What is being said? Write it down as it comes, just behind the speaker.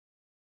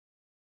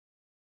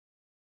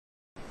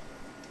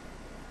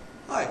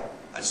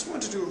just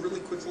wanted to do a really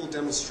quick little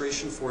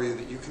demonstration for you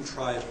that you can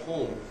try at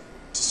home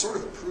to sort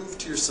of prove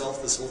to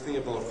yourself this whole thing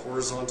about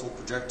horizontal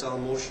projectile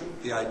motion.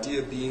 The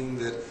idea being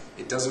that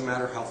it doesn't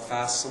matter how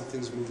fast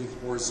something's moving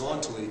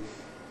horizontally,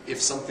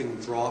 if something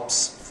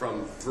drops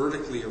from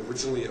vertically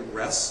originally at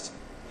rest,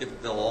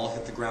 they'll all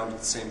hit the ground at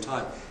the same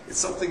time. It's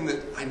something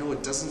that I know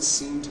it doesn't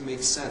seem to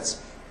make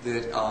sense,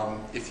 that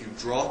if you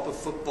drop a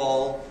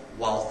football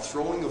while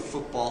throwing a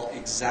football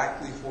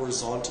exactly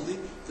horizontally,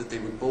 that they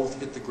would both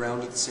hit the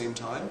ground at the same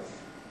time.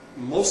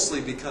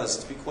 Mostly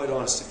because, to be quite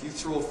honest, if you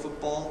throw a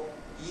football,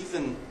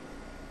 even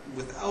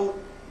without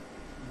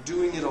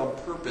doing it on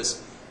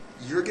purpose,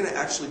 you're going to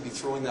actually be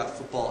throwing that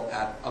football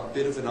at a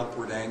bit of an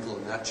upward angle,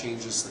 and that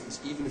changes things,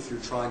 even if you're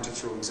trying to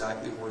throw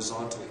exactly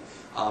horizontally.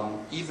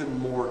 Even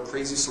more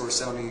crazy sort of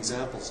sounding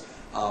examples.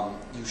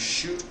 You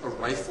shoot a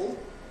rifle,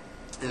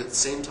 and at the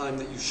same time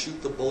that you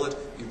shoot the bullet,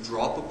 you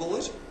drop a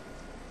bullet.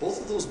 Both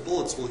of those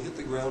bullets will hit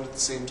the ground at the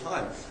same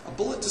time. A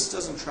bullet just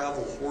doesn't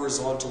travel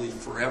horizontally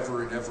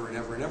forever and ever and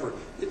ever and ever.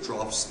 It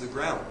drops to the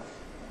ground.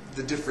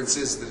 The difference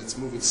is that it's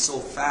moving so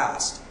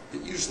fast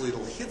that usually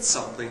it'll hit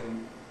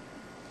something,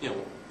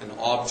 an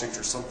object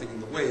or something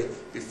in the way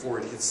before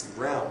it hits the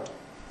ground.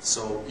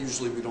 So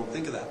usually we don't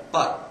think of that.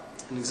 But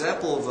an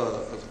example of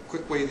a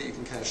quick way that you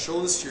can kind of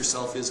show this to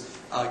yourself is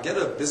get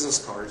a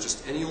business card,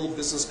 just any old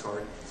business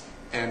card,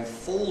 and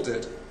fold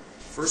it,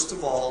 first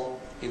of all,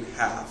 in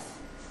half.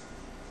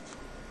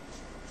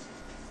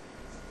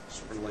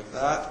 Sort of like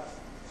that.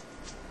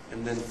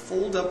 And then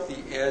fold up the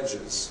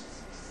edges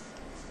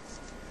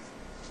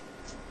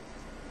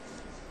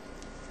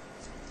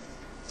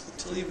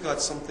until you've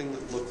got something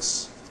that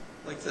looks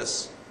like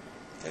this.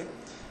 Okay?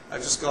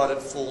 I've just got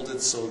it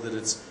folded so that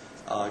it's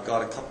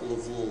got a couple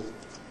of little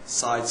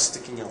sides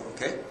sticking out.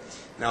 Okay?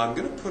 Now I'm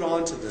going to put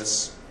onto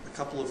this a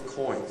couple of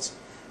coins.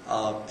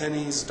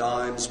 Pennies,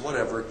 dimes,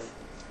 whatever.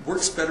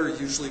 Works better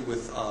usually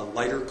with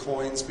lighter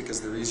coins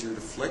because they're easier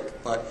to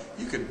flick, but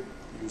you could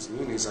use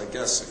loonies, I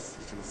guess,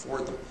 if you can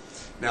afford them.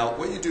 Now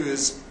what you do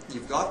is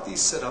you've got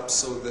these set up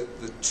so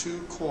that the two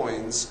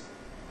coins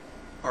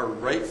are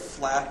right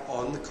flat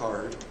on the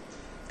card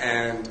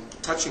and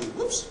touching,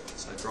 whoops,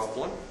 so I dropped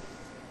one.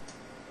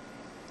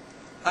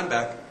 I'm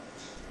back.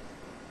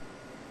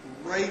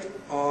 Right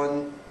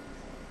on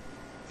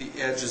the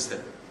edges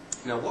there.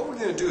 Now what we're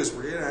going to do is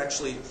we're going to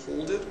actually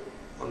hold it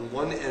on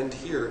one end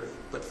here,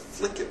 but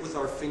flick it with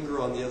our finger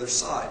on the other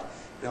side.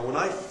 Now when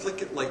I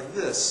flick it like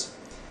this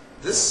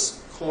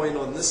coin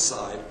on this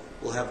side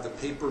will have the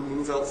paper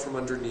move out from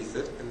underneath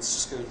it, and it's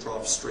just going to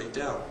drop straight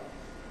down.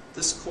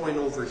 This coin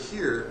over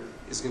here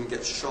is going to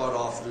get shot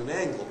off at an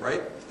angle,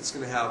 right? It's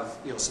going to have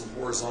some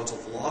horizontal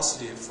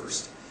velocity at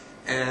first.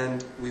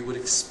 And we would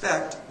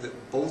expect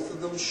that both of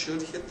them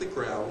should hit the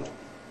ground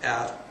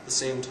at the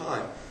same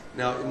time.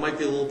 Now, it might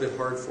be a little bit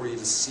hard for you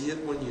to see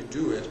it when you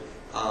do it,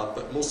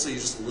 but mostly you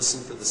just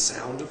listen for the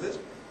sound of it,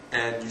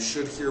 and you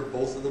should hear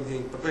both of them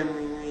hitting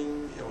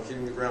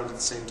the ground at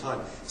the same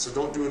time. So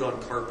don't do it on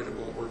carpet, it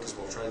won't work as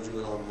well. Try to do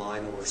it on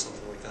lino or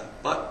something like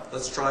that. But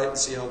let's try it and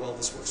see how well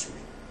this works for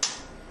me.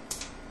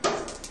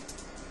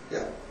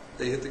 Yeah,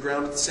 they hit the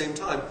ground at the same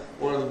time.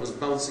 One of them was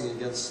bouncing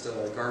against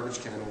a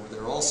garbage can over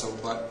there also,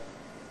 but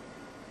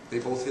they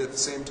both hit at the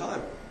same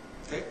time.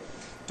 Okay?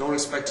 Don't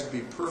expect it to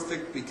be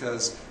perfect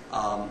because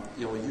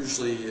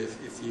usually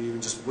if you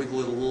even just wiggle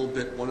it a little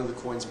bit, one of the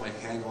coins might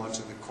hang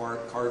onto the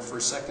card for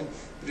a second.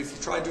 But if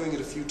you try doing it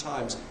a few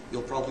times,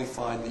 you'll probably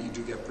find that you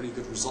do get pretty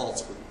good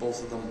results with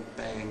both of them,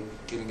 bang,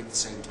 hitting at the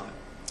same time.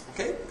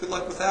 Okay? Good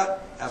luck with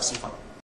that. Have some fun.